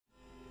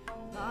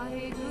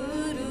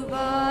ਵਾਹਿਗੁਰੂ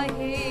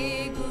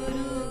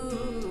ਵਾਹਿਗੁਰੂ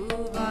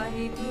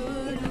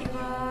ਵਾਹਿਗੁਰੂ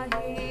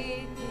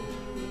ਵਾਹਿਗੁਰੂ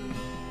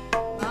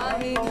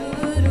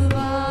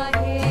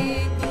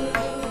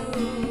ਵਾਹਿਗੁਰੂ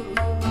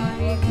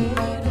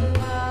ਵਾਹਿਗੁਰੂ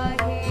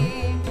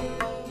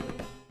ਵਾਹਿਗੁਰੂ।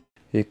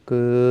 ਇੱਕ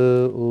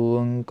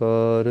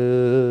ਓੰਕਾਰ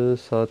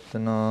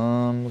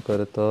ਸਤਿਨਾਮ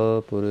ਕਰਤਾ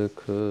ਪੁਰਖ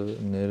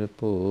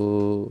ਨਿਰਭਉ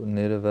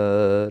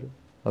ਨਿਰਵੈਰ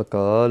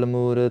ਅਕਾਲ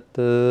ਮੂਰਤ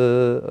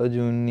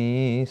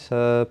ਅਜੂਨੀ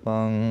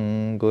ਸੈਭੰ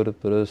ਗੁਰ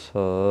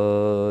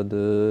ਪ੍ਰਸਾਦ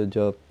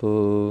ਜਪ।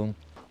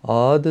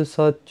 ਆਦਿ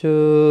ਸੱਚ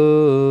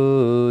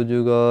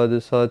ਜੁਗਾਦਿ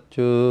ਸੱਚ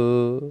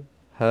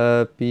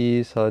ਹੈ ਪੀ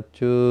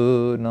ਸੱਚ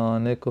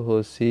ਨਾਨਕ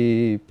ਹੋਸੀ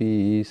ਪੀ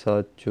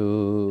ਸੱਚ।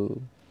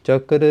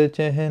 ਚੱਕਰ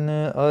ਚਿਹਨ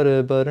ਅਰ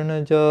ਬਰਨ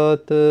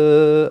ਜਾਤ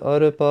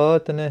ਅਰ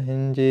ਪਾਤ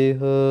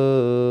ਨਹਿੰਜੇਹ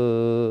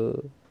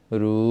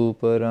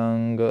ਰੂਪ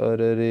ਰੰਗ ਅਰ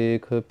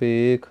ਰੇਖ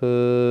ਪੇਖ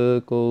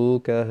ਕੋ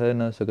ਕਹਿ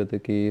ਨ ਸਕਤ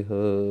ਕੀਹ।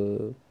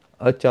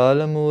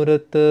 ਅਚਲ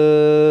ਮੂਰਤ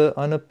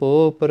ਅਨਪੋ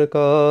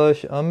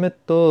ਪ੍ਰਕਾਸ਼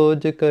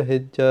ਅਮਿਤੋਜ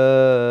ਕਹਿਜੈ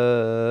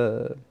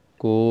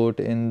ਕੋਟ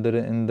ਇੰਦਰ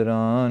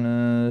ਇੰਦਰਾਨ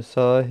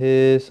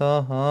ਸਾਹੇ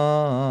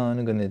ਸਾਹਾਨ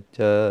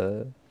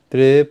ਗਨਿਜੈ।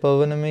 ਤ੍ਰੇ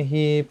ਪਵਨ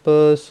ਮਹੀਪ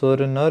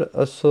ਸੁਰ ਨਰ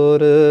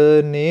ਅਸੁਰ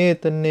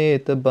ਨੇਤ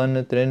ਨੇਤ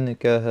ਬਨ ਤ੍ਰਿਨ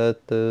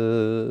ਕਹਿਤ।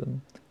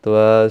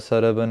 ਤਵੈ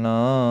ਸਰਬ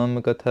ਨਾਮ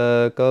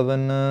ਕਥੈ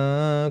ਕਵਨ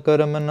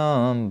ਕਰਮ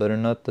ਨਾਮ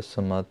ਬਰਨਤ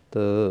ਸਮਤ।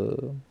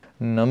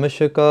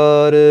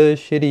 ਨਮਸਕਾਰ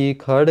ਸ਼੍ਰੀ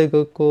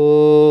ਖੜਗ ਕੋ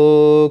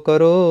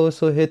ਕਰੋ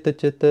ਸੁਹਿਤ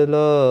ਚਿਤ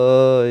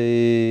ਲਾਏ।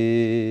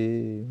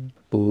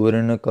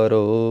 ਪੂਰਨ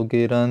ਕਰੋ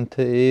ਗਿਰੰਥ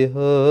ਇਹ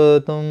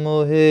ਤੁਮ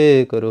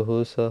ਮੋਹਿ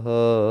ਕਰੋ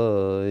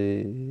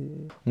ਸਹਾਏ।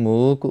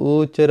 ਮੂਕ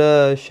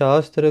ਊਚਰੈ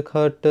ਸ਼ਾਸਤਰ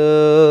ਖਟ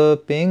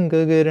ਪਿੰਗ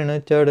ਗਿਰਨ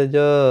ਚੜ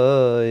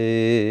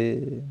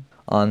ਜਾਏ।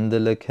 ਅੰਧ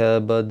ਲਖੈ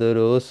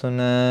ਬਦਰੋ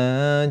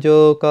ਸੁਨੈ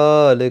ਜੋ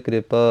ਕਾਲ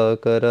ਕਿਰਪਾ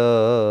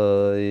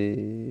ਕਰਾਏ।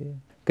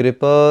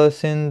 ਕਿਰਪਾ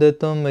ਸਿੰਧ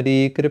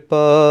ਤੁਮਰੀ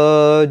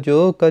ਕਿਰਪਾ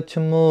ਜੋ ਕਛ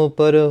ਮੋਹ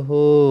ਪਰ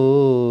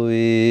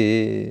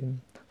ਹੋਏ।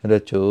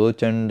 ਰਚੋ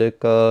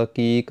ਚੰਡਕਾ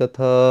ਕੀ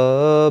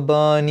ਕਥਾ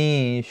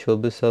ਬਾਣੀ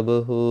ਸ਼ੁਭ ਸਭ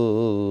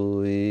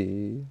ਹੋਏ।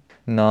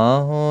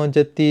 ਨਾਹੋ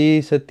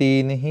ਜਤੀ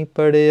ਸਤੀ ਨਹੀਂ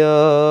ਪੜਿਆ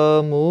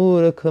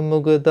ਮੂਰਖ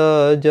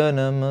ਮੁਗਦਾ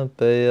ਜਨਮ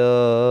ਪਿਆ।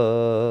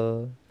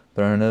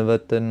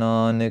 ਪ੍ਰਣਵਤ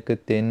ਨਾਨਕ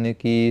ਤਿਨ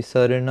ਕੀ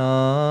ਸਰਨਾ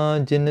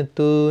ਜਿਨ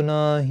ਤੂ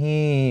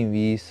ਨਾਹੀ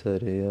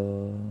ਵੀਸਰਿਆ।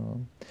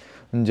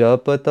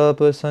 ਜਪ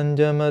ਤਪ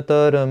ਸੰਜਮ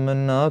ਧਰਮ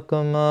ਨਾ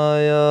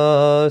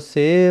ਕਮਾਇਆ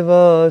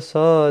ਸੇਵਾ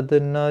ਸਾਧ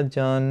ਨਾ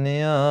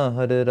ਜਾਣਿਆ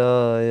ਹਰਿ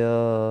ਰਾਇਆ।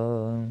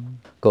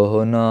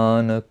 ਕਹੋ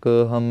ਨਾਨਕ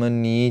ਹਮ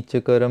ਨੀਚ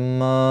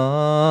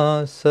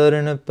ਕਰਮਾ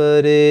ਸਰਣ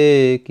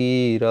ਪਰੇ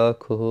ਕੀ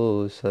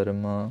ਰਾਖੋ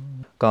ਸਰਮਾ।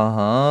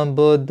 ਕਹਾਂ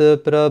ਬੁੱਧ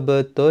ਪ੍ਰਭ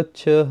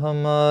ਤੁਛ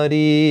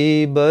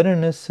ਹਮਾਰੀ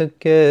ਬਰਨ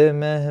ਸਕੈ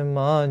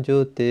ਮਹਿਮਾ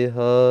ਜੋ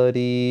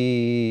ਤਿਹਾਰੀ।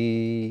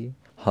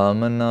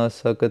 ਹਮ ਨਾ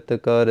ਸਕਤ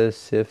ਕਰ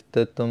ਸਿਫਤ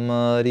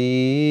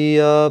ਤੁਮਾਰੀ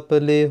ਆਪ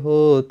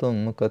ਲਿਹੋ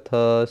ਤੁਮ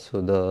ਕਥਾ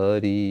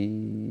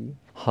ਸੁਧਾਰੀ।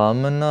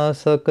 ਹਮ ਨਾ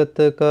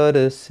ਸਕਤ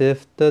ਕਰ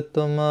ਸਿਫਤ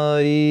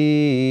ਤੁਮਾਰੀ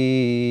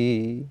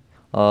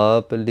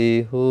ਆਪ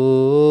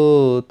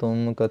ਲਿਹੋ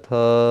ਤੁਮ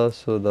ਕਥਾ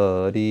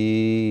ਸੁਧਾਰੀ।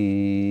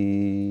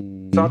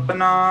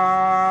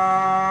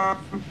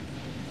 ਸਤਨਾਮ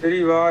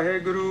ਸ੍ਰੀ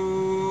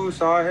ਵਾਹਿਗੁਰੂ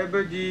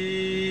ਸਾਹਿਬ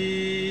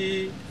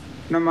ਜੀ।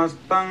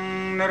 ਨਮਸਤੰ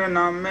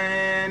ਨਿਰਨਾਮੇ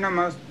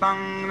ਨਮਸਤੰ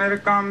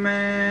ਨਿਰਕਾਮੇ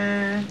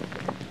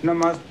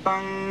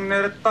ਨਮਸਤੰ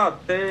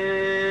ਨਿਰਧਾਤੇ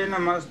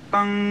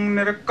ਨਮਸਤੰ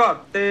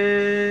ਨਿਰਘਾਤੇ।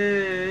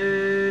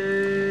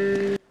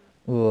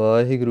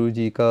 ਵਾਹਿਗੁਰੂ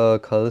ਜੀ ਕਾ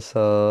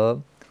ਖਾਲਸਾ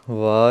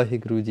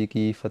ਵਾਹਿਗੁਰੂ ਜੀ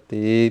ਕੀ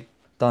ਫਤਿਹ।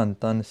 ਧੰਨ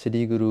ਧੰਨ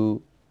ਸ੍ਰੀ ਗੁਰੂ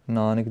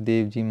ਨਾਨਕ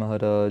ਦੇਵ ਜੀ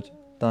ਮਹਾਰਾਜ,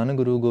 ਧੰਨ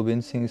ਗੁਰੂ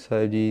ਗੋਬਿੰਦ ਸਿੰਘ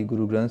ਸਾਹਿਬ ਜੀ,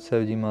 ਗੁਰੂ ਗ੍ਰੰਥ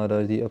ਸਾਹਿਬ ਜੀ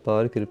ਮਹਾਰਾਜ ਦੀ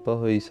ਅਪਾਰ ਕਿਰਪਾ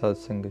ਹੋਈ ਸਾਧ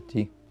ਸੰਗਤ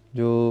ਜੀ।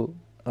 ਜੋ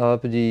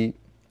ਆਪ ਜੀ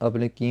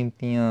ਆਪਣੇ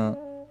ਕੀਮਤੀਆਂ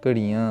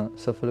ਘੜੀਆਂ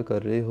ਸਫਲ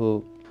ਕਰ ਰਹੇ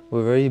ਹੋ।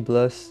 We're very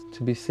blessed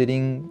to be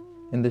sitting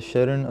in the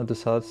sharan of the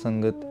Sadh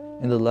Sangat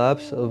in the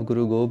laps of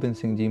Guru Gobind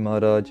Singh Ji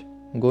Maharaj,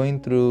 going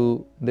through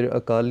their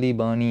Akali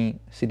Bani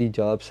Sri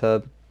Jaap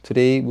Sahib.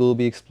 Today we'll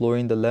be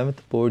exploring the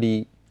 11th pauri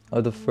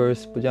of the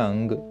first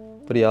Bhujang,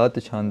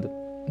 Prayaat Chhand,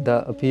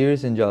 that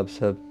appears in Jaap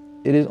Sahib.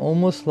 It is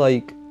almost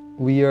like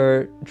we are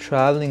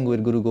traveling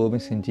with Guru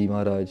Gobind Singh Ji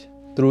Maharaj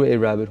through a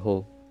rabbit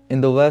hole. In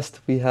the West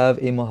we have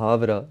a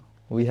muhavara,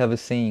 we have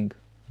a saying,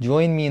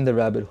 join me in the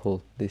rabbit hole,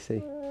 they say.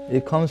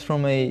 It comes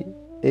from a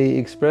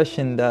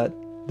expression that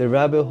the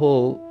rabbit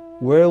hole,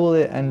 where will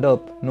it end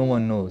up? No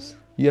one knows.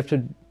 You have to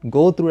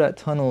go through that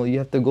tunnel, you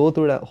have to go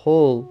through that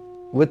hole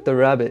with the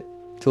rabbit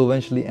to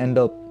eventually end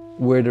up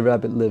where the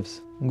rabbit lives.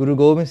 Guru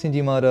Gobind Singh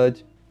Ji Maharaj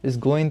is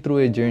going through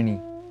a journey.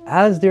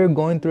 As they're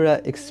going through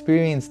that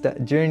experience, that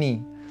journey,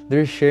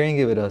 they're sharing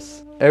it with us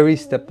every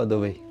step of the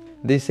way.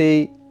 They say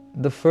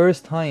the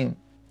first time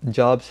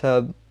Jaap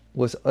Sahib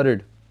was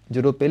uttered,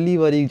 ਜਦੋਂ ਪਹਿਲੀ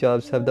ਵਾਰੀ ਜਾਪ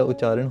ਸਾਹਿਬ ਦਾ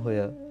ਉਚਾਰਨ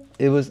ਹੋਇਆ,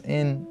 it was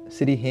in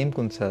Sri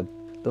Hemkund Sahib.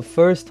 The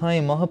first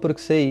time Mahaprabhu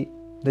say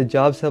the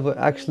Jaap Sahib were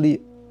actually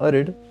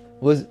uttered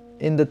was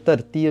in the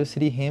ਧਰਤੀ of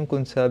Sri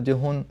Hemkund Sahib, ਜੋ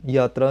ਹੁਣ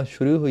ਯਾਤਰਾ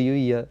ਸ਼ੁਰੂ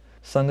ਹੋਈ ਹੈ,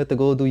 ਸੰਗਤ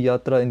go do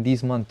yatra in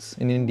these months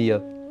in India,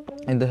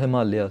 in the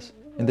Himalayas,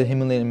 in the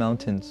Himalayan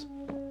mountains.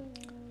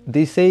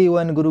 They say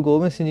when Guru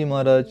Gobind Singh Ji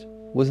Maharaj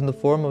was in the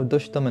form of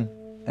Dushtaman,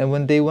 and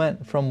when they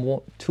went from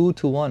 2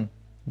 to 1,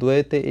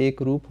 Dwaite ek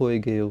roop hoye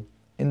gayo.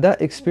 In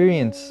that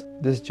experience,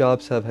 this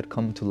Jaap Sahib had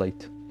come to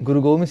light. Guru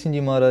Gobind Singh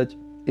Ji Maharaj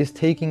is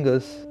taking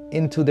us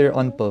into their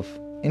Anpav,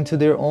 into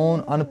their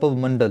own Anpav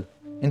Mandal,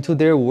 into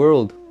their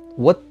world.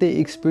 What they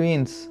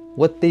experience,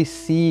 what they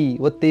see,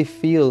 what they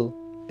feel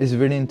is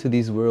written into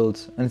these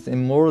worlds, and it's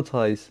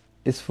immortalized.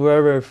 It's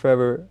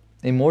forever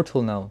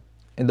immortal now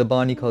in the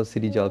Bani called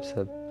Sri Jaap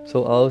Sahib.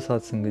 So aao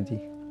Sat Sangat Ji,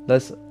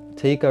 let's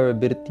take our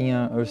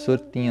birtiyan, our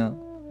surtiyan,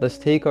 let's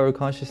take our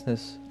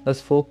consciousness,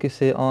 let's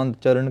focus it on the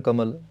Charan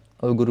Kamal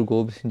of Guru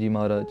Gobind Singh Ji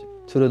Maharaj,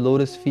 to the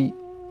lotus feet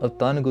of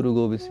Tan Guru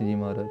Gobind Singh Ji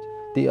Maharaj.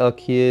 The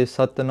Akhiye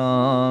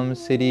Satnam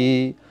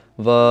Sri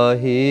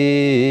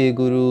Vahe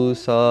Guru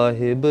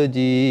Sahib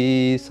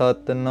Ji,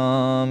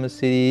 Satnam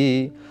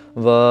Sri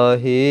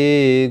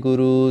Vahe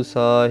Guru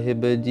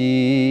Sahib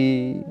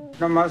Ji.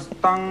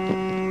 Namastang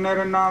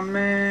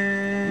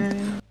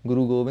Nirname.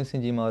 Guru Gobind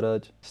Singh Ji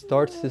Maharaj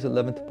starts this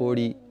 11th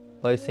pauri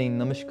by saying,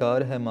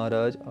 Namaskar hai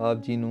Maharaj,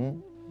 aap ji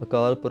nu,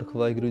 Akal Purkh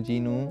Vaheguru ji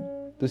nu,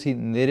 tusi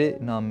nire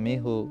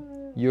naame ho.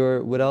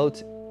 You're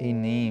without a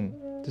name.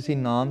 Tusi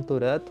naam to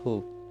rahat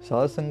ho.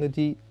 Sat Sangat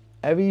Ji,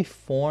 every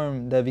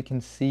form that we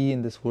can see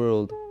in this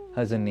world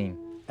has a name.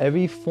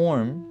 Every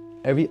form,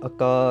 every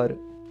akar,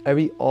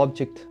 every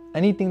object,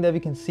 anything that we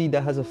can see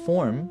that has a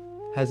form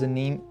has a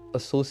name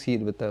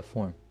associated with that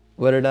form.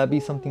 Whether that be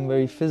something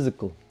very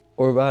physical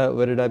or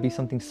whether that be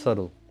something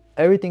subtle.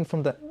 Everything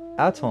from the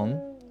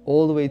atom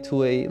all the way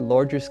to a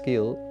larger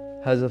scale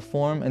has a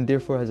form and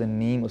therefore has a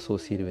name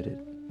associated with it.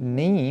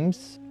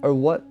 Names are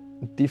what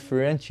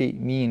differentiate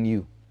me and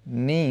you.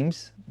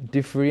 Names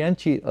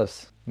differentiate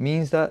us.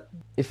 Means that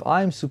if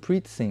I'm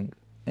Supreet Singh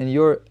and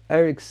you're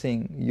Eric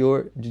Singh,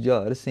 you're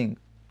Jujar Singh,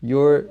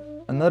 you're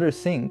another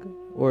Singh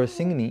or a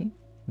Singhni,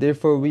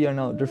 therefore we are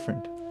now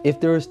different. If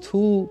there's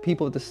two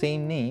people with the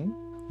same name,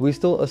 we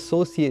still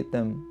associate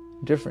them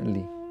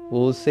differently.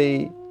 We'll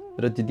say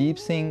Rajdeep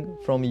Singh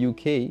from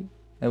UK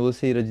and we'll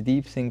say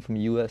Rajdeep Singh from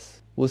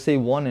US. We'll say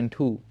 1 and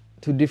 2.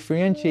 To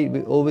differentiate,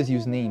 we always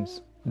use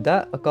names.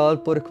 That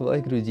Akal Purkh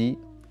Vaheguru Ji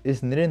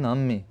is Nire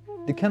Namme.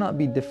 They cannot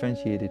be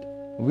differentiated.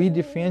 We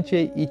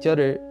differentiate each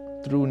other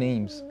through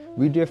names.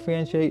 We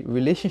differentiate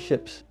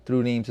relationships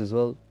through names as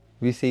well.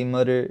 We say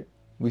mother,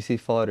 we say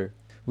father.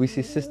 We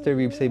say sister,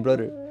 we say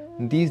brother.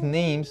 These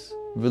names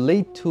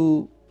relate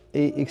to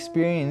a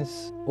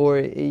experience or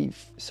a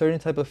certain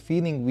type of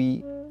feeling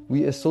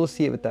we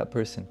associate with that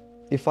person.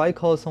 If I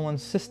call someone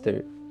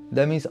sister,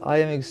 that means I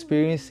am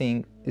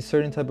experiencing a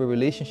certain type of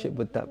relationship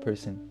with that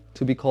person,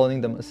 to be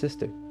calling them a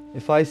sister.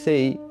 If I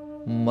say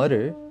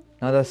mother,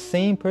 now that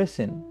same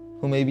person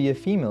who may be a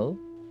female,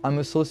 I'm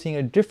associating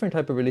a different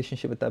type of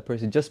relationship with that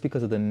person just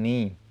because of the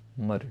name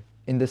mother.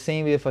 In the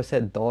same way, if I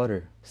said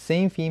daughter,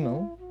 same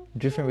female,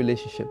 different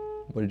relationship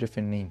with a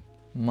different name.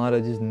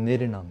 Maharaj is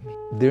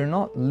Nirinami. They're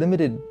not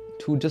limited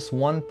to just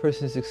one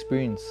person's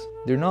experience.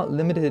 They're not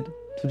limited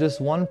to just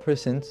one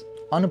person's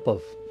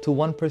Anupav, to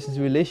one person's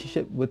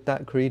relationship with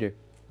that creator.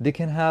 They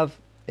can have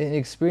an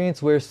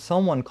experience where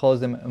someone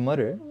calls them a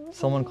mother,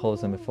 someone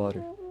calls them a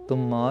father.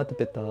 Tum maat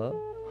pita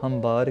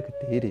hum barak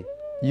tere.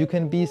 You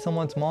can be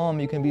someone's mom,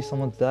 you can be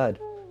someone's dad.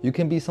 You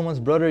can be someone's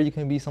brother, you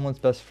can be someone's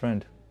best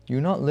friend.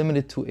 You're not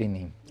limited to a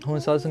name.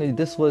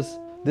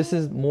 This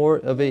is more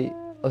of a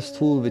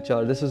sthul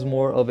vichar. This is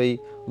more of a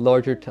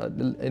larger,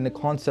 in a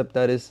concept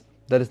that is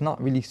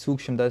not really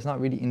suksham, that is not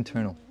really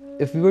internal.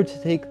 If we were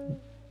to take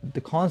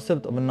the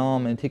concept of a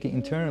naam and take it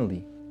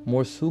internally,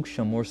 more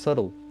suksham, more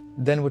subtle,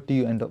 then what do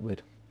you end up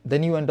with?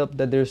 Then you end up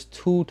that there's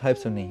two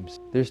types of names.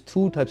 There's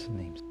two types of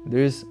names.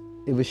 There's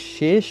a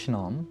Vishesh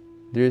naam,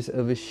 there's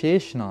a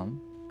Vishesh naam,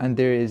 and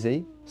there is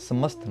a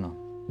Samast naam.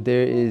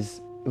 There is,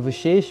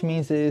 Vishesh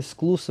means an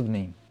exclusive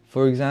name.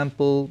 For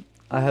example,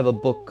 I have a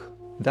book.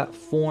 That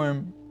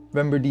form,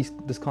 remember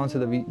this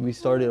concept that we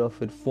started off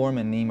with, form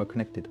and name are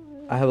connected.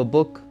 I have a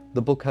book,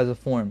 the book has a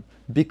form.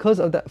 Because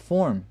of that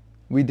form,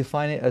 we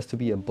define it as to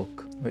be a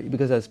book, right?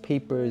 Because it has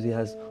papers, it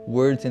has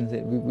words in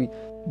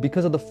it.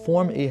 Because of the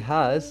form it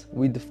has,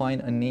 we define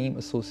a name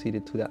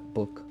associated to that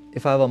book.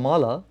 If I have a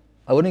mala,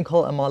 I wouldn't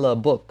call a mala a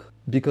book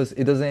because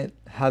it doesn't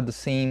have the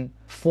same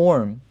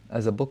form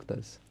as a book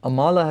does. A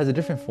mala has a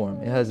different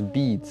form. It has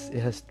beads,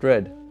 it has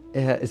thread,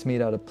 it's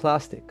made out of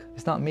plastic.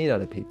 It's not made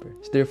out of paper.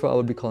 So therefore I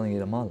would be calling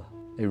it a mala,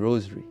 a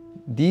rosary.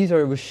 These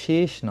are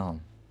Vishesh naam.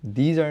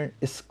 These are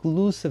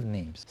exclusive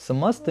names.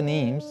 Samast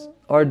names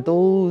are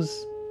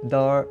those that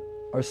are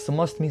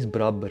samast means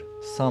barabar,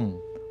 some,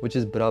 which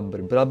is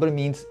barabar. Barabar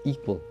means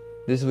equal.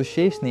 There's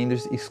Vishesh name,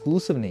 there's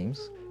exclusive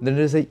names. Then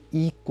there's an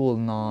equal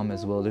naam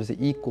as well. There's an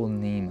equal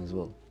name as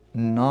well.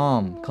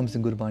 Naam comes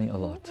in Gurbani a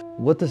lot.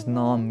 What does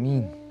naam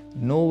mean?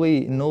 No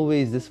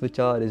way is this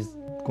vichar is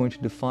going to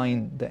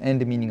define the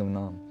end meaning of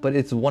naam. But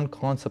it's one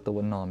concept of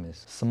what naam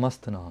is.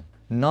 Samast naam.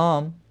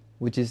 Naam,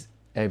 which is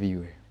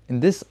everywhere. In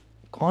this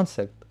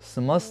concept,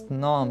 samast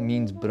naam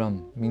means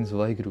Brahm, means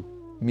Vaheguru,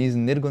 means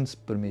Nirgun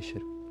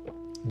Parmeshwar,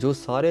 जो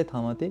सारे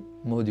थामां ते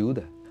मौजूद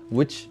है.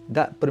 which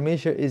that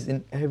Parmeshwar is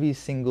in every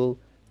single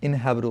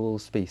inhabitable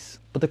space.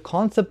 But the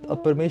concept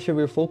of Parmeshwar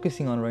we're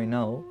focusing on right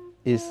now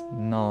is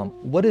Naam.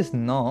 What is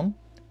Naam?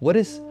 What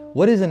is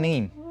a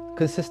name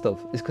consist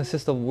of? It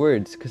consists of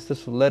words,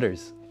 consists of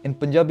letters. In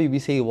Punjabi we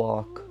say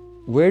walk.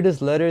 Where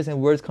does letters and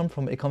words come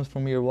from? It comes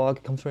from your walk,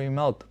 it comes from your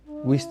mouth.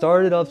 We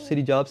started off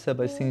Sri Jaap said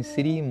by saying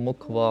Sri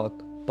Mukh Walk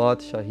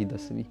Padshahi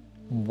Dasvi.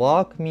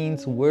 Walk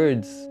means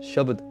words,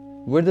 Shabad.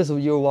 Where does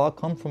your walk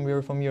come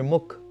from? From your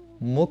Mukh.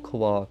 Mukh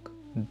Walk.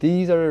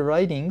 These are the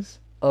writings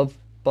of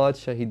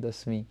Padshahi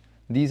Dasvi.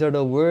 These are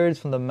the words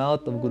from the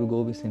mouth of Guru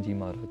Gobind Singh Ji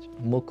Maharaj.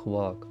 Mukh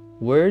Walk.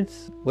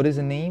 Words, what is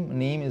a name? A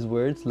name is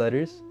words,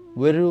 letters.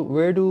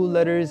 Where do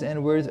letters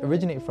and words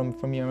originate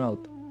from your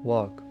mouth?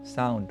 Walk,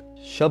 sound.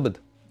 Shabad.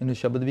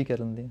 Shabad bhi keh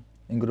lende hain.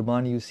 In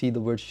Gurbani you see the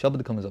word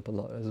Shabad comes up a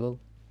lot as well.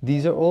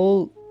 These are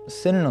all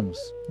synonyms.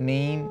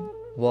 Name,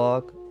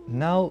 walk.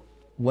 Now,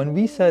 when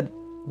we said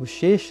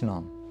Vishesh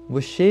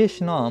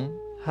Naam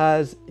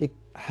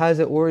has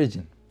an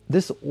origin.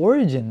 This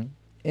origin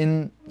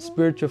in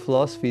spiritual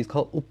philosophy is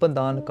called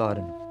Upadan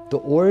Karan. The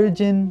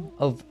origin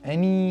of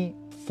any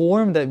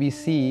form that we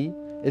see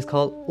is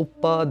called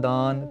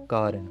Upadan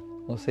Karan.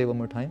 I'll say it one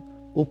more time.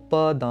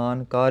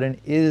 Upadan Karan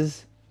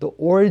is the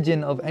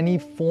origin of any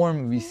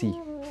form we see.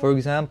 For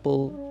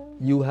example,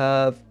 you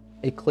have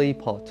a clay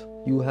pot.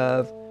 You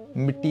have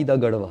mitti da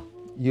gadwa.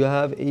 You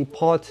have a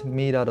pot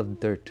made out of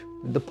dirt.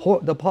 The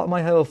pot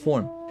might have a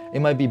form. It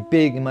might be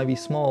big, it might be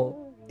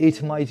small.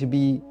 It might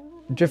be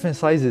different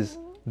sizes.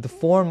 The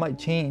form might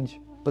change,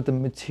 but the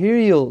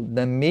material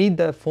that made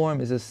that form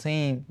is the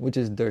same, which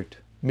is dirt,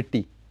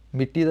 mitti.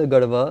 Mitti da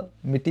gadwa,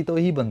 mitti to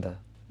hi banda.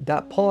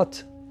 That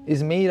pot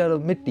is made out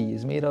of mitti,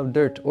 is made out of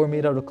dirt, or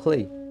made out of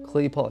clay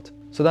pot.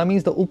 So that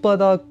means the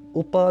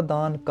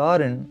upadan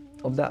karan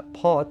of that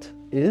pot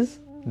is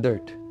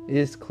dirt,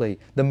 is clay.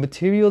 The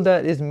material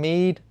that is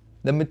made,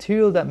 the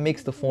material that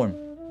makes the form.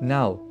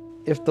 Now,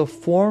 if the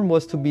form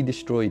was to be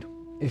destroyed,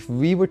 if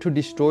we were to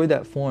destroy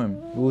that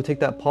form, we will take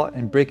that pot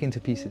and break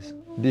into pieces.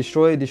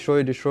 Destroy to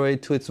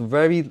its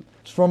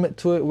from it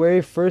to where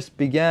it first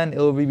began, it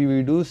will be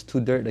reduced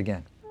to dirt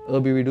again. It will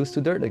be reduced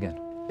to dirt again.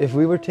 If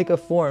we were to take a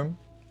form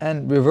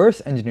and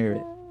reverse engineer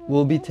it,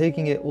 we'll be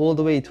taking it all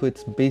the way to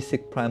its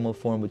basic primal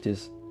form, which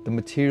is the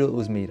material it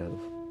was made out of.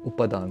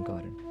 Upadan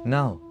Karan.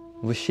 Now,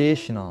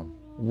 Vishesh Naam.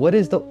 What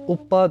is the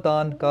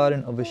Upadan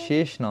Karan of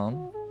Vishesh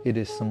Naam? It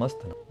is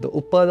Samastana. The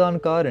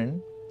Upadan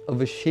Karan of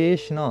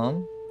Vishesh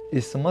Naam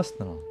is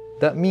Samastana.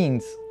 That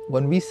means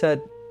when we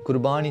said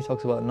Gurbani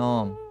talks about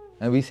Naam,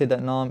 and we say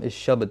that Naam is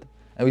Shabad,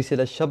 and we say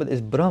that Shabad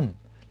is Brahm,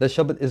 that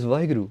Shabad is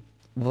Vaheguru,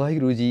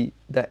 Vaheguruji,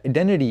 that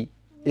identity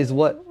is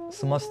what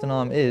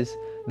Samastanam is.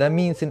 That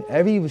means in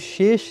every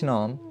Vishesh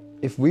Naam,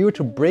 if we were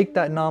to break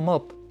that Naam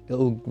up, it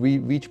will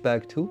reach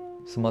back to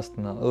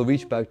Samastana, it will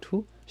reach back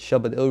to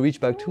Shabad, it will reach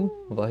back to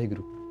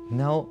Vaheguru.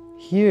 Now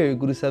here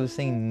Guru Sahib is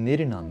saying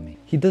Nirnam mein.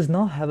 He does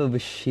not have a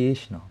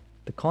Vishesh Naam.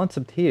 The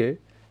concept here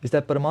is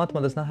that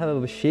Paramatma does not have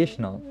a Vishesh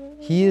Naam.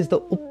 He is the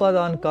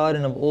Upadan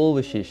Karan of all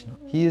Vishesh Naam.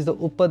 He is the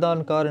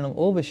Upadan Karan of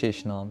all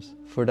Vishesh Naams.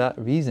 For that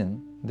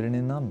reason, they're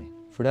Nirnam mein.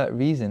 For that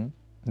reason,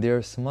 they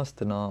are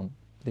Samastanam.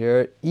 They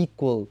are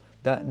equal.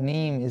 That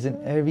name is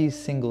in every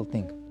single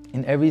thing,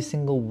 in every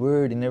single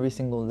word, in every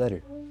single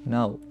letter.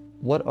 Now,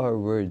 what are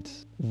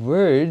words?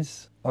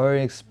 Words are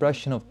an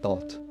expression of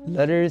thought.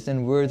 Letters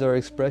and words are an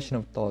expression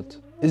of thought.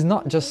 It's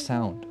not just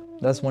sound.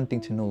 That's one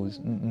thing to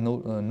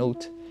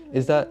note,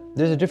 is that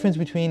there's a difference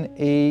between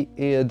a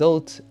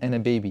adult and a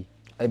baby.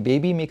 A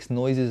baby makes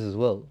noises as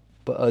well,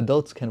 but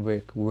adults can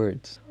make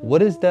words.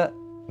 What is that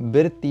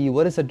birti?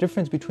 What is the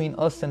difference between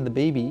us and the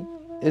baby?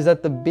 Is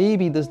that the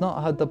baby does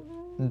not have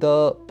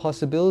the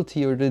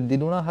possibility, or they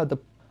do not have the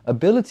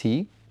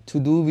ability to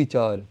do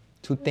vichar,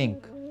 to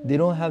think. They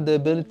don't have the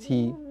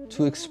ability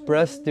to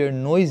express their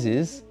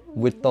noises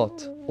with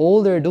thought.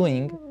 All they're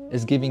doing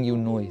is giving you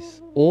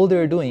noise. All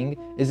they're doing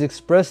is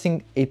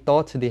expressing a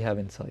thought they have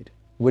inside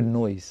with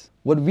noise.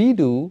 What we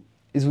do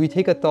is we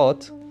take a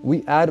thought,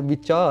 we add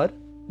vichar,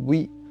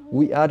 we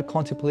add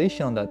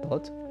contemplation on that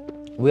thought,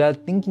 we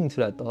add thinking to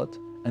that thought,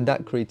 and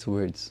that creates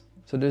words.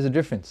 So there's a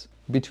difference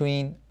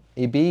between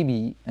a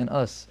baby and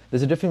us.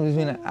 There's a difference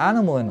between an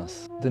animal and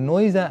us. The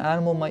noise that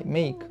animal might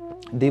make,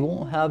 they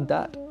won't have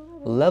that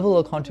level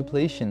of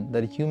contemplation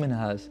that a human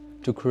has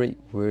to create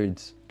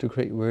words,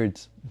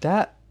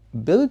 That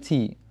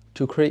ability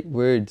to create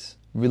words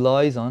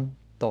relies on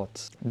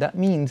thoughts. That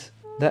means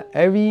that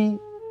every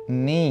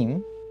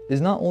name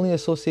is not only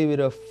associated with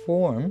a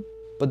form,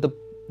 but the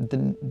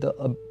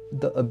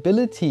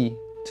ability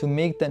to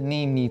make that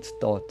name needs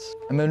thoughts.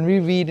 And when we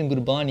read in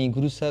Gurbani,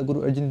 Guru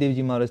Arjan Dev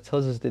Ji Maharaj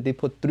tells us that they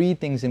put three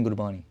things in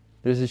Gurbani.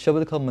 There's a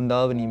Shabad called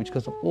Mandavani, which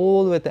comes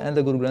all the way at the end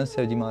of Guru Granth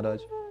Sahib Ji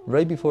Maharaj.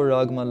 Right before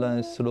Rag Mala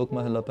and Sulok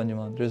Mahalla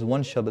Panjama, there's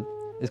one Shabad.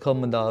 It's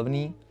called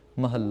Mandavani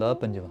Mahalla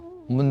Panjama.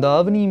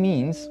 Mandavani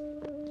means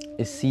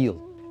a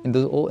seal. In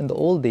the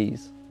old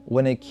days,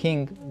 when a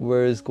king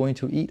was going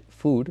to eat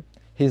food,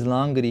 his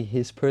langari,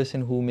 his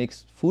person who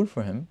makes food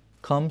for him,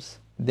 comes,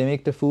 they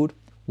make the food.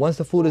 Once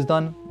the food is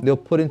done, they'll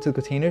put into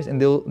containers and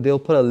they'll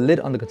put a lid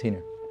on the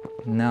container.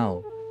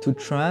 Now, to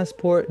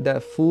transport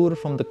that food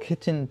from the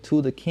kitchen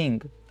to the king,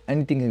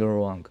 anything can go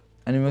wrong.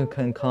 Anyone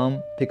can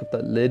come, pick up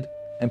that lid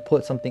and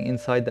put something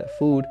inside that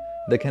food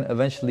that can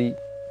eventually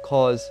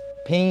cause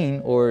pain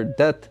or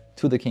death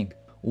to the king.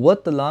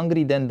 What the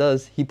Langri then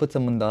does, he puts a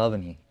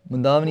mundavani.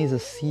 Mundavani is a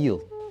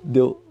seal.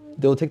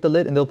 They'll take the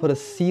lid and they'll put a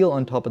seal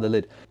on top of the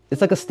lid.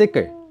 It's like a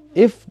sticker.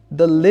 If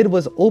the lid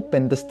was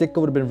open, the sticker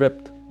would have been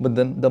ripped, but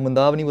then the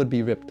mundavani would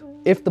be ripped.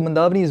 If the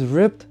mundavani is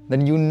ripped,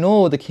 then you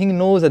know, the king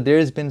knows that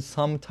there's been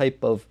some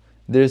type of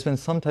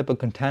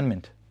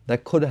containment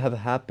that could have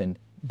happened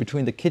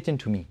between the kitchen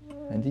to me.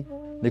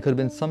 There could have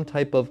been some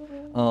type of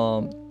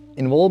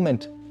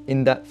involvement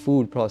in that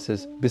food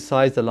process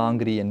besides the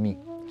Langri and me.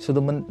 So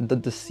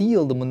the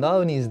seal, the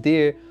mundavani, is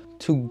there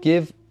to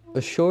give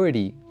a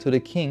surety to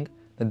the king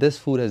that this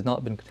food has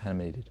not been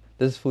contaminated.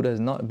 This food has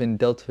not been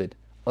dealt with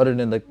other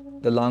than like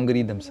the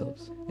Langri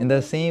themselves. In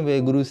the same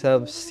way, Guru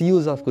Sahib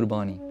seals off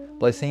Gurbani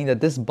by saying that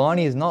this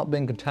Bani has not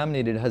been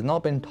contaminated, has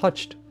not been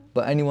touched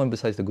by anyone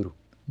besides the Guru,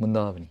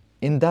 Mundavani.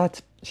 In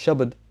that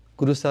Shabad,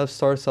 Guru Sahib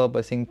starts off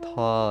by saying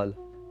Thal,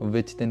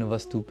 which then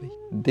Vastu Pai.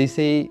 They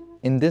say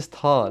in this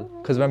Thal,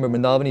 because remember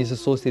Mundavani is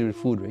associated with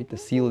food, right? The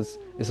seal is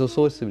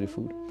associated with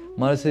food.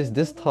 Maharaj says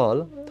this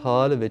Thal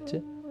which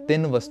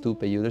Tin Vastu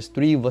Pai. There's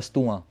three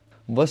Vastuan.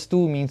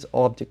 Vastu means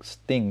objects,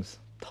 things.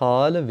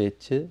 Thal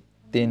which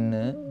Tin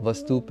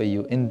Vastu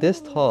Payu. In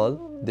this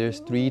thal, there's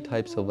three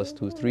types of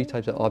vastus, three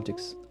types of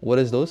objects. What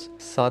is those?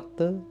 Sat,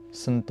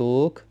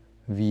 Santokh,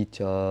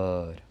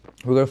 Vichar.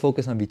 We're going to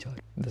focus on Vichar.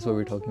 That's what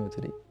we're talking about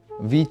today.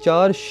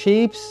 Vichar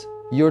shapes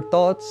your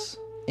thoughts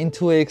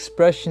into an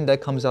expression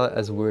that comes out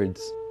as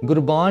words.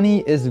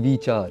 Gurbani is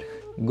Vichar.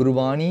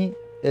 Gurbani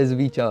is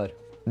Vichar.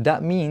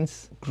 That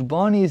means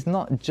Gurbani is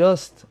not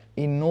just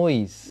a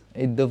noise,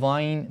 a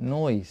divine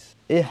noise.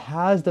 It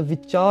has the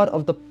Vichar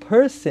of the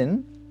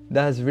person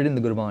that has written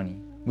the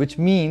Gurbani, which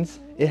means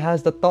it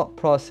has the thought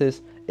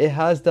process, it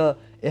has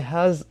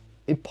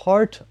a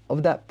part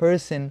of that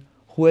person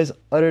who has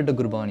uttered the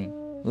Gurbani.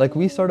 Like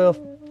we started off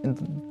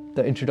in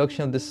the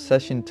introduction of this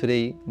session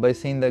today by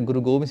saying that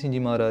Guru Gobind Singh Ji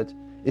Maharaj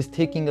is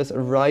taking us a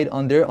ride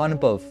on their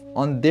anubhav,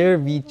 on their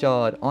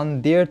vichar,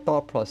 on their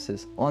thought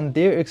process, on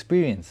their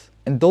experience.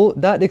 And though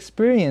that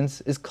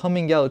experience is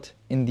coming out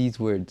in these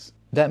words,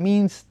 that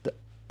means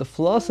the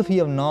philosophy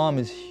of Naam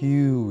is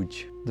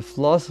huge. The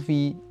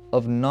philosophy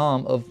of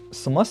Naam, of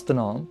Samasta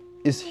Naam,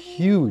 is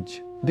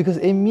huge, because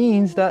it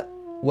means that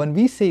when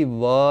we say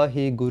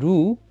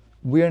Vaheguru,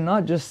 we are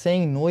not just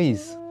saying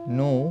noise.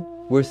 No,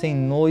 we're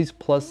saying noise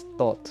plus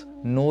thought,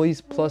 noise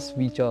plus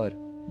vichar.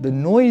 The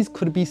noise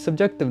could be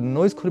subjective, the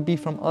noise could be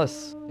from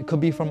us, it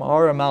could be from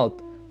our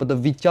mouth, but the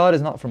vichar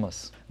is not from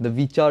us. The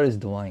vichar is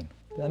divine.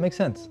 Does that make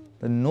sense?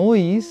 The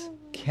noise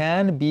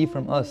can be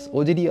from us.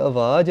 Oh jehdi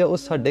awaaz hai, oh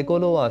sade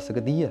kolo aa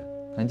sakdi hai.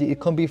 It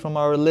could be from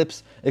our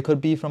lips, it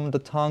could be from the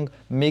tongue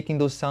making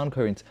those sound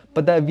currents.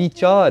 But that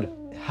vichar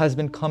has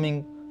been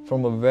coming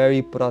from a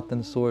very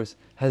Puratan source,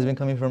 has been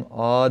coming from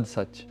Ad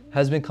Sach,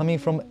 has been coming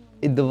from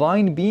a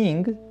divine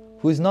being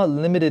who is not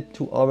limited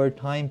to our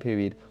time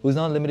period, who is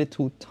not limited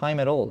to time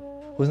at all,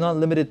 who is not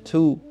limited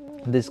to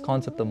this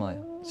concept of Maya.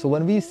 So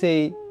when we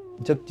say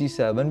Japji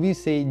Sahib, when we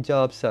say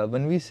Jaap Sahib,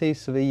 when we say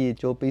Savaiye,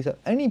 Chopai Sahib,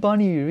 any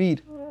Bani you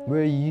read,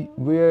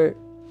 we're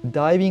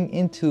diving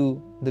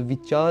into the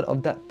vichar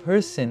of that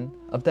person,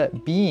 of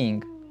that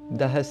being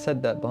that has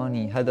said that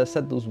Bani, has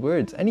said those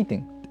words,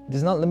 anything. It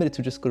is not limited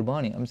to just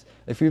Gurbani.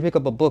 If we pick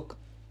up a book,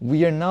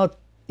 we are now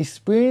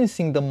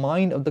experiencing the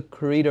mind of the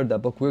creator of that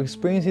book. We're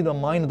experiencing the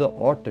mind of the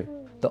author.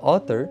 The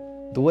author,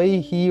 the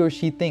way he or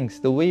she thinks,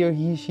 the way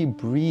he or she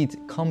breathes,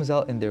 comes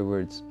out in their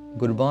words.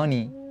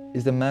 Gurbani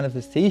is the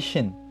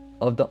manifestation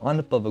of the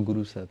Anubhav of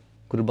Guru Sahib.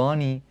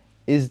 Gurbani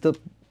is the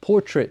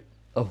portrait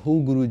of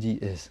who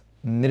Guruji is.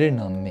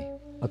 Niranam mein.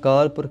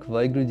 Akal Purkh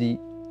Vaheguru Ji,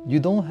 you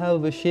don't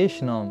have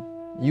Vishesh Naam,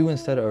 you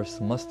instead are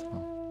Samast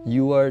Naam.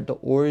 You are the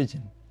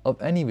origin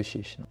of any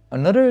Vishesh Naam.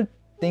 Another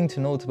thing to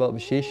note about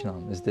Vishesh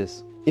Naam is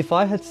this. If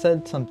I had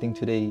said something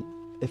today,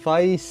 if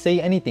I say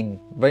anything,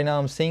 right now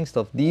I'm saying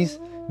stuff, these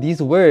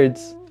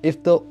words,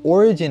 if the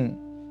origin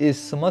is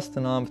Samast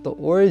Naam, if the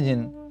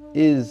origin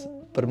is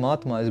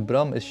Paramatma, is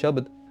Brahm, is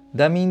Shabad,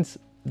 that means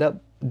that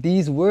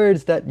these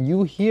words that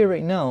you hear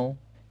right now,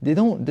 they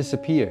don't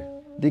disappear.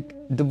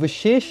 The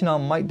Vishesh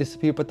Naam might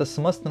disappear, but the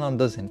Samasta Naam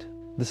doesn't.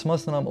 The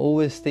Samasta Naam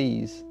always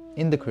stays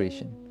in the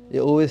creation.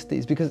 It always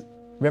stays, because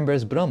remember,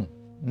 as Brahm,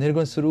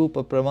 Nirgun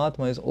Sarupa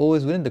Paramatma is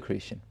always within the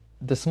creation.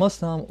 The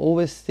Samasta Naam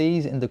always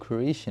stays in the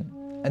creation,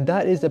 and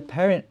that is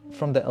apparent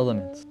from the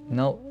elements.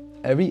 Now,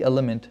 every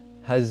element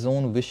has its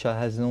own Visha,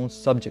 has its own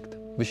subject.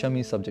 Visha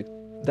means subject.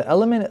 The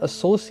element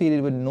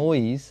associated with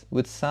noise,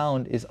 with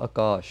sound, is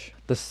Akash.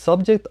 The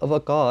subject of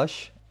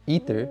Akash,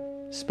 ether,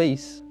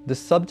 space, the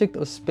subject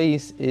of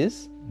space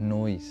is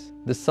noise.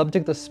 The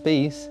subject of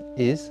space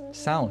is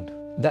sound.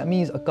 That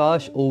means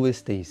Akash always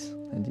stays.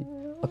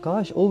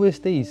 Akash always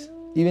stays,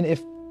 even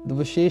if the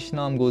Vishesh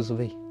Naam goes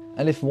away.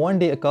 And if one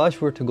day Akash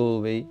were to go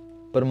away,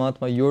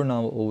 Paramatma, your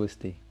Naam will always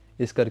stay.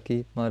 ਇਸ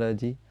ਕਰਕੇ ਮਹਾਰਾਜ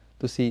ਜੀ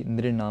ਤੁਸੀਂ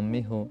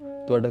ਨਿਰਨਾਮੇ ਹੋ,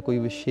 ਤੁਹਾਡਾ ਕੋਈ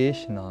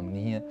ਵਿਸ਼ੇਸ਼ ਨਾਮ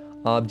ਨਹੀਂ ਹੈ।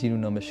 ਆਪ ਜੀ ਨੂੰ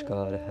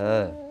ਨਮਸਕਾਰ ਹੈ।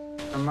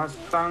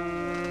 ਨਮਸਤੰ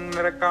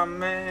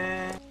ਨਿਰਕਾਮੇ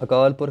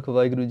Akal Purakh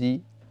Waheguru ji,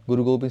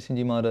 Guru Gobind Singh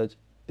Ji Maharaj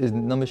is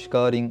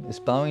namaskaring, is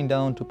bowing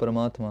down to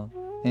Paramatma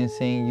and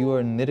saying, you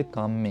are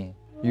nirkame.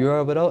 You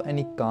are without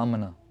any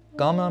kamana.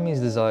 Kamana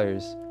means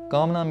desires.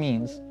 Kamana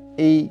means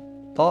a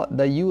thought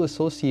that you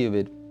associate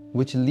with,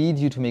 which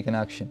leads you to make an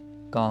action.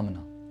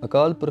 Kamana.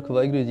 Akal Purkh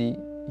Vaheguru Ji,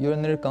 you are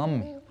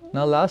nirkame.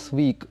 Now last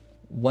week,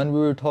 when we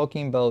were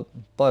talking about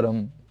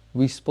Param,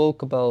 we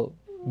spoke about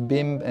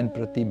Bimb and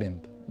Pratibimb.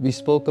 We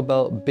spoke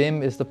about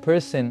Bimb is the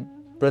person,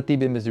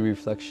 Pratibimb is the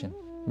reflection.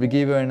 We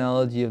gave an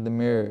analogy of the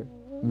mirror.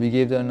 We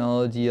gave the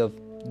analogy of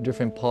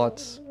different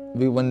pots.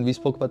 When we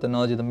spoke about the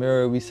analogy of the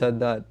mirror, we said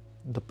that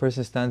the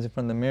person stands in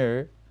front of the mirror,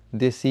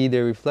 they see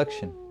their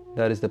reflection.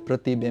 That is the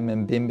Pratibimb,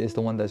 and Bimb is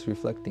the one that's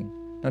reflecting.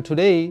 Now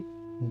today,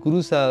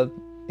 Guru Sahib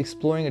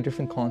exploring a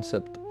different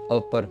concept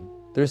of Param.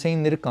 They're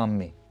saying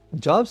Nirkame.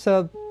 Jaap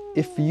Sahib,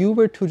 if you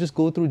were to just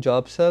go through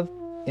Jaap Sahib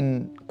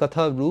in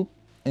Katha Roop,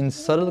 in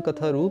Saral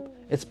Katha Roop,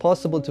 it's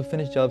possible to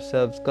finish Jaap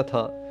Sahib's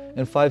Katha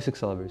in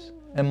 5-6 hours.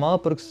 And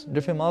Mahapurukhs,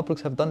 different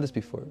Mahapurukhs have done this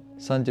before.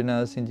 Sant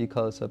Jarnail Singh Ji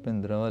Khalsa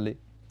Pindra Wale.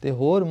 ਤੇ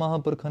ਹੋਰ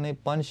ਮਹਾਂਪੁਰਖਾਂ ਨੇ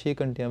 5-6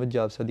 ਘੰਟਿਆਂ ਵਿੱਚ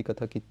ਜਾਪ ਸਾਹਿਬ ਦੀ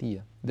ਕਥਾ ਕੀਤੀ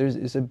ਹੈ.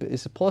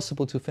 It's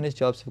possible to finish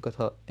ਜਾਪ ਸਾਹਿਬ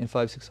ਕਥਾ in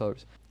 5-6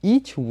 hours.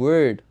 Each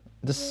word,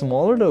 the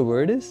smaller the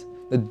word is,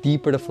 the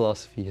deeper the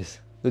philosophy is.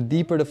 The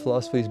deeper the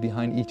philosophy is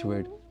behind each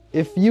word.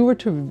 If you were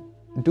to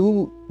do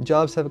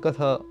ਜਾਪ ਸਾਹਿਬ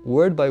ਕਥਾ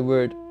word by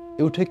word,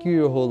 it would take you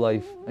your whole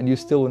life and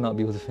you still would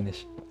not be able to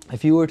finish.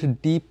 If you were to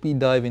deeply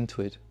dive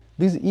into it.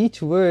 Because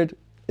each word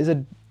is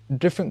a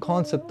different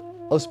concept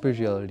of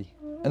spirituality.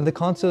 And the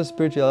concepts of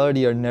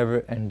spirituality are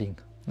never ending.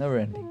 Never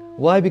ending.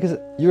 Why? Because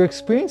your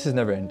experience is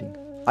never ending.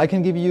 I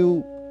can give you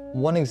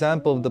one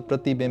example of the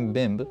Pratibimb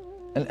Bimb,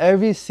 and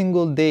every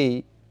single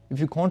day,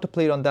 if you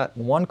contemplate on that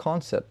one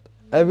concept,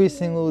 every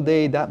single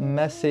day that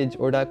message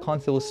or that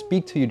concept will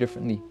speak to you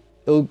differently.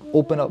 It will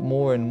open up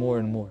more and more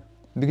and more.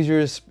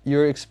 Because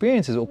your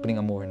experience is opening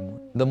up more and more.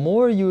 The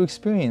more you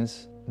experience,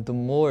 the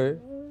more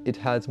it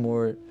has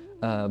more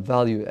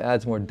value, it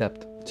adds more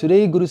depth.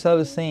 Today, Guru Sahib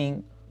is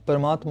saying,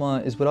 Paramatma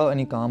is without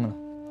any kamana.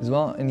 Is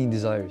without any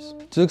desires.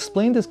 To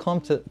explain this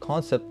concept,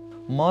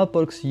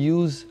 Mahapurukhs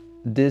use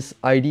this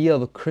idea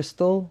of a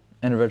crystal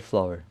and a red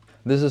flower.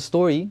 There's a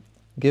story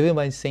given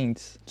by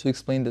saints to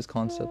explain this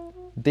concept.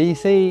 They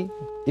say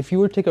if you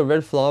were to take a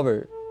red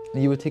flower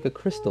and you would take a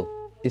crystal,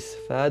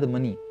 isfad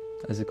mani,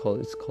 as it's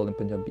called in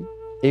Punjabi,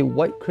 a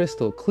white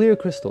crystal, clear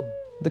crystal.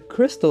 The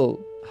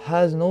crystal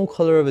has no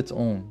color of its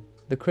own.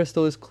 The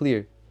crystal is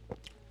clear.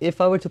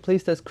 If I were to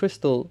place that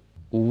crystal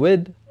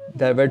with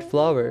that red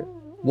flower,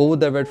 what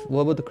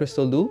would the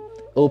crystal do?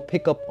 It will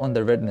pick up on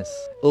the redness.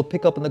 It will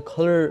pick up on the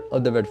color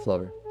of the red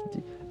flower.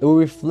 It will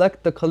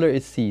reflect the color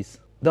it sees.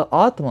 The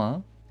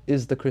Atma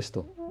is the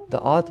crystal.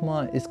 The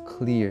Atma is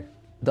clear.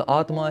 The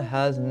Atma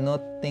has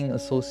nothing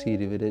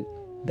associated with it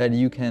that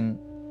you can...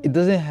 It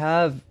doesn't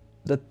have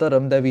the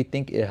taram that we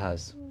think it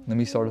has. Let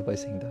me start off by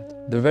saying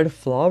that. The red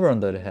flower, on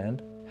the other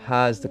hand,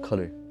 has the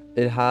color.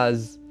 It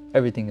has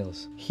everything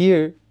else.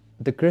 Here,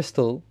 the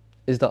crystal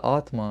is the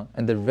Atma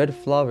and the red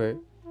flower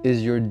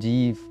is your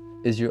jeev,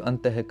 is your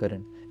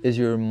antahkaran, is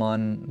your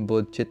man,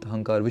 bodh, chit,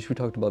 hankar, which we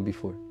talked about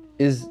before,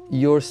 is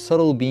your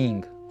subtle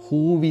being,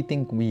 who we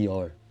think we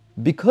are.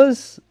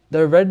 Because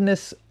the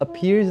redness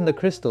appears in the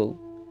crystal,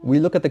 we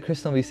look at the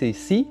crystal and we say,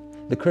 see,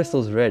 the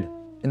crystal is red.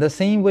 In the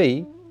same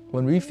way,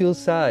 when we feel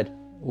sad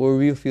or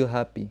we feel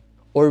happy,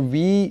 or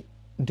we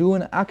do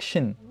an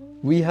action,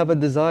 we have a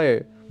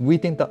desire, we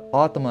think the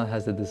Atma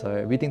has the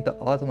desire, we think the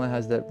Atma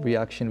has that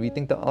reaction, we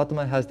think the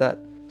Atma has that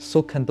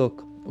sukh and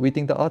dukh. We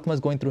think the Atma is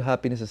going through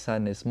happiness and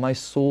sadness. My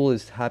soul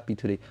is happy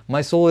today.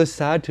 My soul is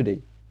sad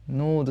today.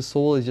 No, the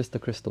soul is just the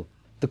crystal.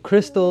 The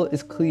crystal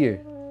is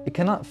clear. It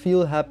cannot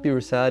feel happy or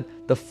sad.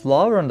 The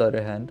flower, on the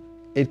other hand,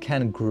 it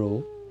can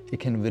grow, it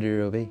can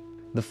wither away.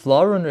 The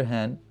flower, on the other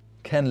hand,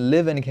 can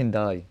live and it can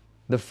die.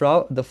 The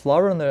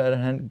flower, on the other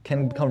hand,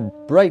 can become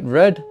bright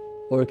red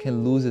or it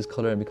can lose its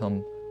color and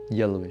become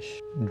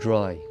yellowish,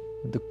 dry.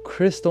 The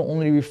crystal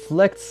only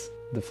reflects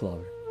the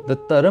flower. The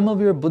taram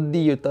of your buddhi,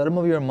 your taram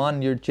of your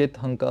man, your chit,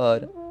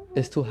 hankar,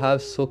 is to have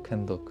sukh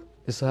and dukh,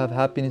 is to have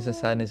happiness and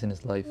sadness in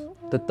his life.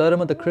 The taram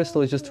of the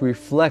crystal is just to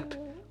reflect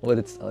what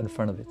it's in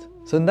front of it.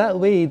 So in that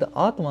way, the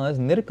Atma is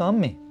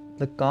nirkame.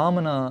 The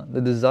kamana,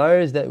 the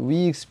desires that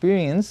we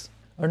experience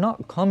are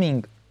not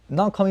coming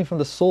from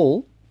the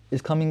soul,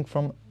 it's coming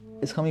from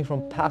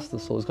past the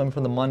soul, it's coming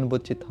from the man,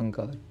 buddh, chit,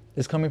 hankar.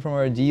 It's coming from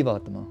our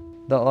Jivatma.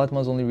 The Atma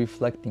is only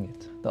reflecting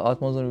it. The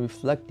Atma is only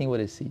reflecting what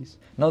it sees.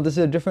 Now this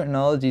is a different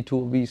analogy to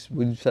what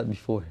we said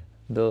before.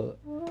 The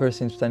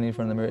person standing in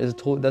front of the mirror,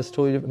 that's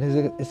totally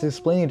different. It's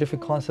explaining a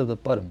different concept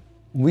of Param.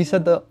 We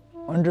said the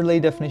underlay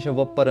definition of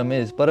what Param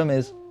is. Param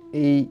is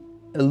a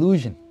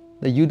illusion.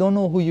 That you don't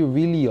know who you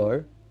really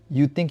are,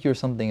 you think you're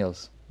something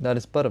else. That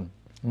is Param.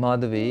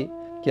 Madhave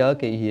kya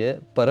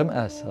kahiye Param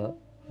aisa,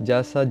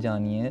 jaisa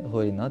janiye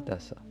hoye na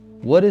taisa.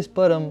 What is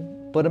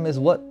Param? Param is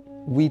what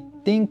we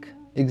think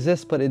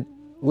exists, but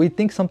we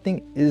think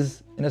something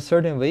is in a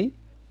certain way,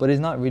 but is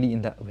not really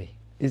in that way.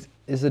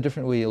 Is a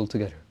different way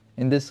altogether.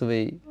 In this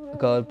way,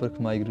 Akal Purkh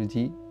Waheguru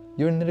Ji,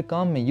 you're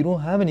nirkame, you don't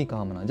have any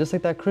kamana. Just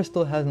like that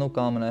crystal has no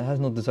kamana, it has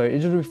no desire, it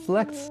just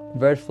reflects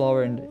red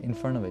flower in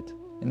front of it.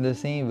 In the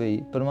same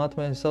way,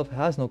 Paramatma himself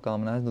has no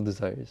kamana, has no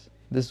desires.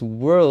 This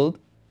world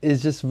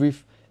is just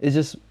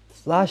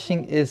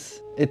flashing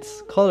its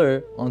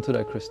color onto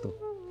that crystal.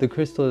 The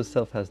crystal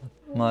itself has nothing.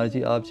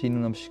 Maharaji, aap ji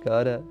nu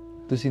namaskar hai.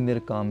 Tusi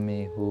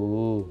nirkame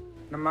ho.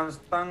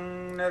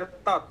 Namastang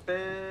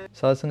nirtate.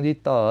 Satsang ji,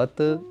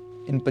 Taat,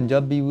 in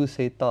Punjabi we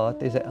say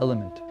Taat is an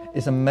element.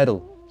 It's a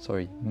metal.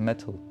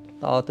 Metal.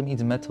 Taat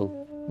means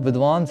metal.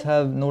 Vidwans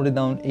have noted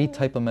down 8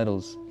 types of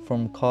metals,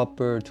 from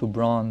copper to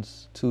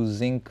bronze to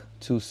zinc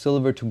to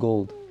silver to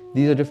gold.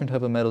 These are different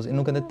types of metals.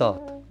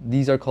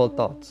 These are called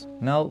Taats.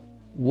 Now,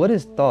 what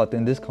is Taat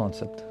in this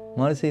concept?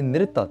 Maharaj say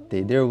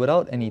nirtate, they're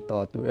without any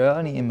thought, without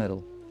any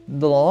metal.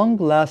 The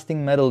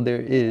long-lasting metal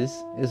there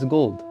is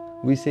gold.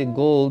 We say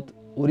gold,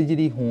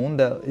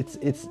 that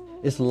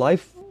its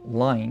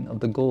lifeline of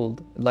the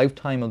gold,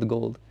 lifetime of the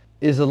gold,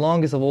 is the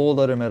longest of all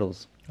other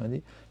metals.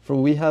 Right? For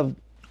we have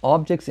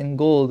objects in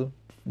gold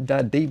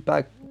that date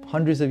back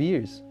hundreds of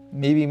years,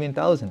 maybe even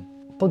 1,000.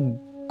 But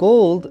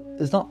gold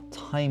is not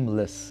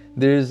timeless.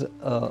 There's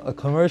a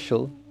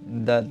commercial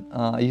that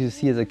I used to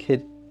see as a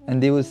kid,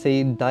 and they would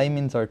say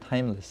diamonds are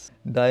timeless.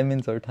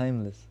 Diamonds are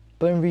timeless.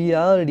 But in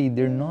reality,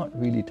 they're not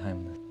really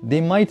timeless. They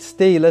might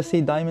stay, let's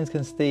say diamonds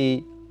can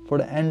stay for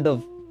the end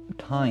of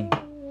time,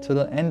 to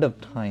the end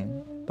of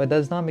time. But that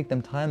does not make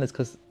them timeless,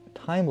 because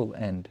time will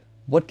end.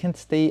 What can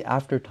stay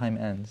after time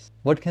ends?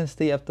 What can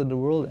stay after the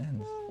world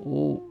ends?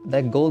 Oh,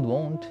 that gold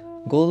won't.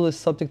 Gold is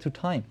subject to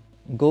time.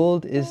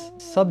 Gold is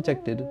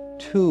subjected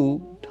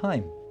to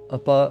time.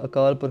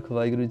 Akal Purkh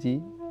Waheguru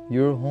Ji,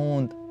 your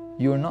hond,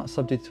 you are not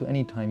subject to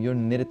any time. You're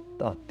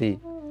nirtate.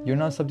 You're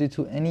not subject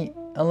to any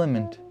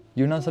element.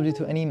 You're not subject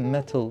to any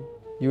metal.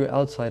 You're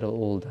outside of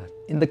all that.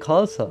 In the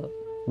Khalsa,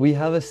 we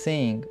have a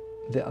saying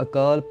that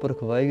Akal Purkh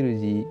Waheguru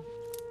Ji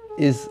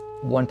is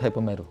one type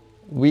of metal.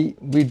 We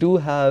do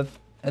have,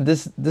 and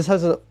this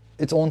has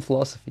its own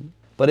philosophy,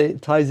 but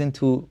it ties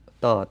into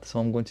Taat, so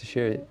I'm going to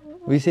share it.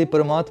 We say,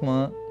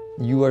 Paramatma,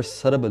 you are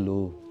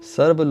Sarabalo.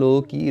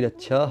 Sarabalo ki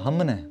racha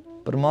hamne.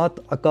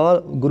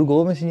 Akal, Guru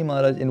Gobind Singh Ji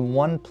Maharaj, in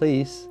one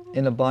place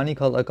in a Bani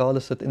called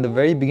Akalasat, in the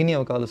very beginning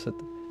of Akalasat,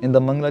 in the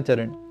Mangla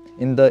Charan,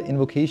 in the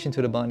invocation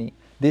to the Bani,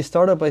 they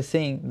start out by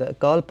saying that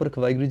Akal Purkh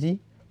Waheguru Ji,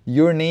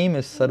 your name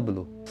is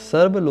Sarabalo.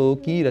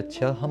 Sarabalo ki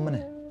racha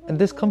hamne. And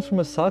this comes from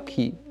a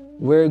Sakhi,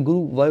 where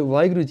Guru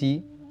Waheguru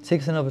Ji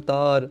takes an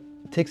avatar,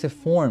 takes a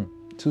form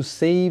to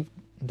save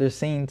their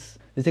saints.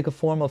 They take a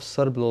form of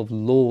Sarabalo, of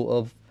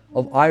low,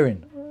 of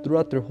iron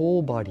throughout their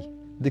whole body.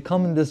 They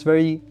come in this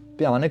very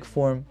bhyanic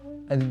form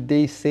and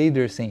they save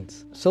their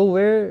saints. So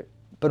where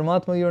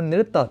Paramatma, you're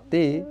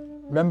nirtate,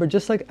 remember,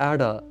 just like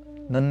Ada,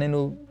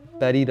 Nannenu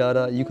Pari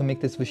Rara, you can make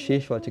this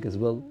Visheshvachik as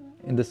well.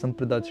 In the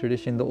Sampradaya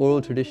tradition, the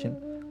oral tradition,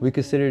 we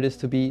consider this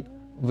to be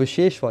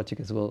Visheshvachik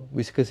as well.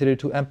 We consider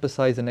to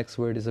emphasize the next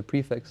word as a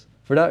prefix.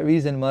 For that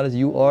reason, Maharaj,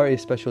 you are a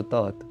special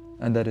Taat,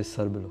 and that is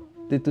Sarabalo.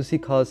 Te tusi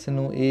Khalsa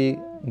nu e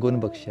gun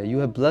bakshiya. You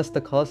have blessed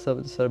the Khalsa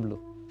with Sarabalo.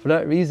 For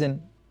that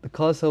reason, the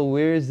Khalsa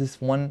wears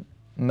this one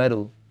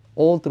medal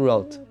all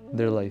throughout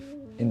their life,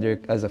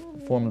 as a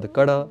form of the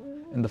Kada,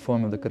 in the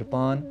form of the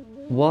Kirpan.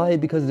 Why?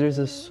 Because there's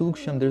a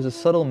suksham, there's a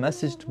subtle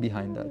message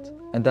behind that.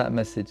 And that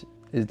message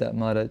is that,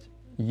 Maharaj,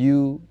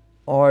 you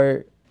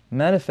are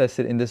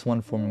manifested in this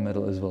one form of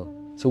medal as well.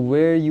 So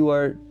where you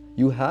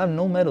have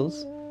no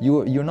medals,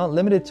 you're not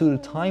limited to the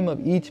time of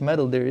each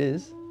medal there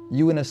is.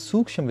 You, in a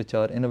suksham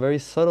vichar, in a very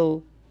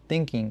subtle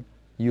thinking,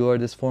 you are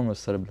this form of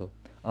Sarabalo.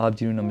 Aap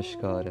ji nu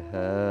namaskar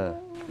hai.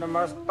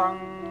 Namastang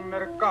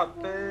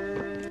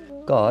nirkate.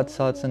 Kat,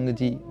 satsang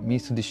ji,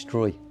 means to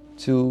destroy,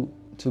 to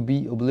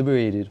be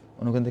obliterated.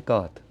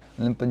 Kat.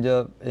 In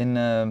Punjab, in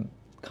kind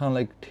of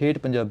like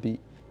Thet Punjabi,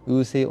 we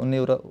would say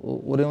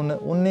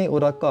unne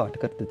ora kat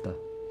kar ditta.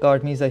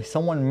 Kat means like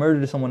someone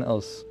murdered someone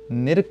else.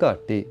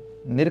 Nirkate,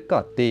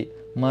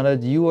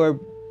 Maharaj,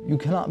 you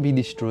cannot be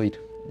destroyed.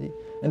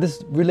 And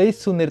this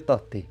relates to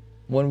nirtate.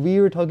 When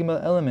we were talking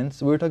about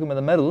elements, we were talking about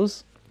the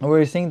metals, and we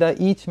were saying that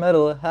each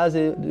metal has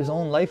its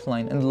own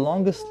lifeline, and the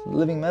longest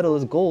living metal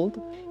is gold.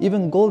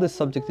 Even gold is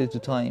subjected to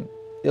time.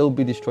 It will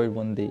be destroyed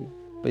one day.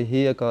 But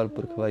hey Akal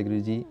Purkh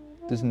Waheguru Ji,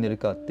 तुसी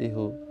निरकाते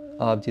हो,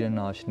 आप जी दा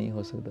नाश नहीं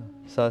हो सकता.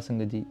 साध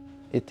संगत जी,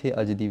 इत्थे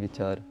अज दी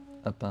विचार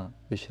आपां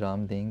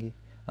विश्राम देंगे.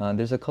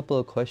 There's a couple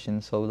of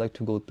questions, so I would like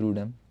to go through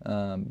them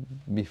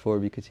before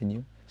we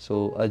continue. So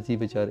ਅੱਜ ਦੀ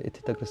ਵਿਚਾਰ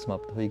ਇੱਥੇ ਤੱਕ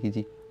ਸਮਾਪਤ ਹੋਏਗੀ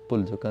ਜੀ.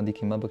 ਭੁੱਲ ਚੁੱਕਾਂ ਦੀ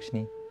ਖਿਮਾ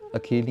ਬਖਸ਼ਣੀ.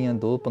 ਅਖੀਰਲੀਆਂ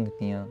 2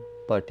 ਪੰਕਤੀਆਂ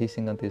ਪਾਠੀ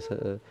ਸਿੰਘਾਂ ਤੇ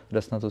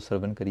ਰਸਨਾ ਤੋਂ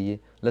ਸਰਵਨ ਕਰੀਏ.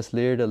 Let's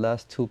layer the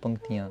last 2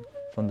 ਪੰਕਤੀਆਂ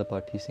from the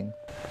ਪਾਠੀ Singh.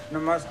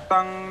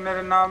 Namastang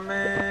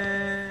nirname,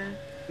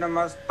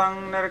 namastang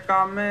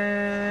nirkame,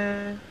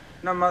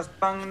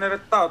 namastang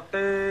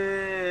nirtate,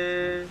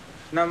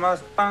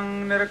 namastang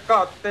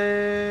nirkate.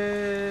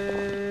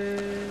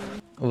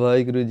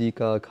 Waheguru ji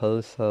ਕਾ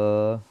ਖਾਲਸਾ,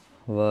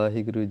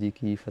 ਵਾਹਿਗੁਰੂ ਜੀ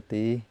ਕੀ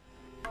ਫਤਿਹ.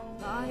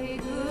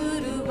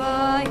 ਵਾਹਿਗੁਰੂ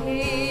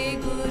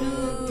वाहेगुरु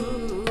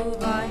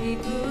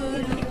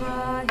वाहेगुरु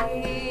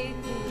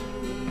वाहेगुरु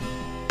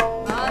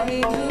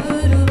वाहेगुरु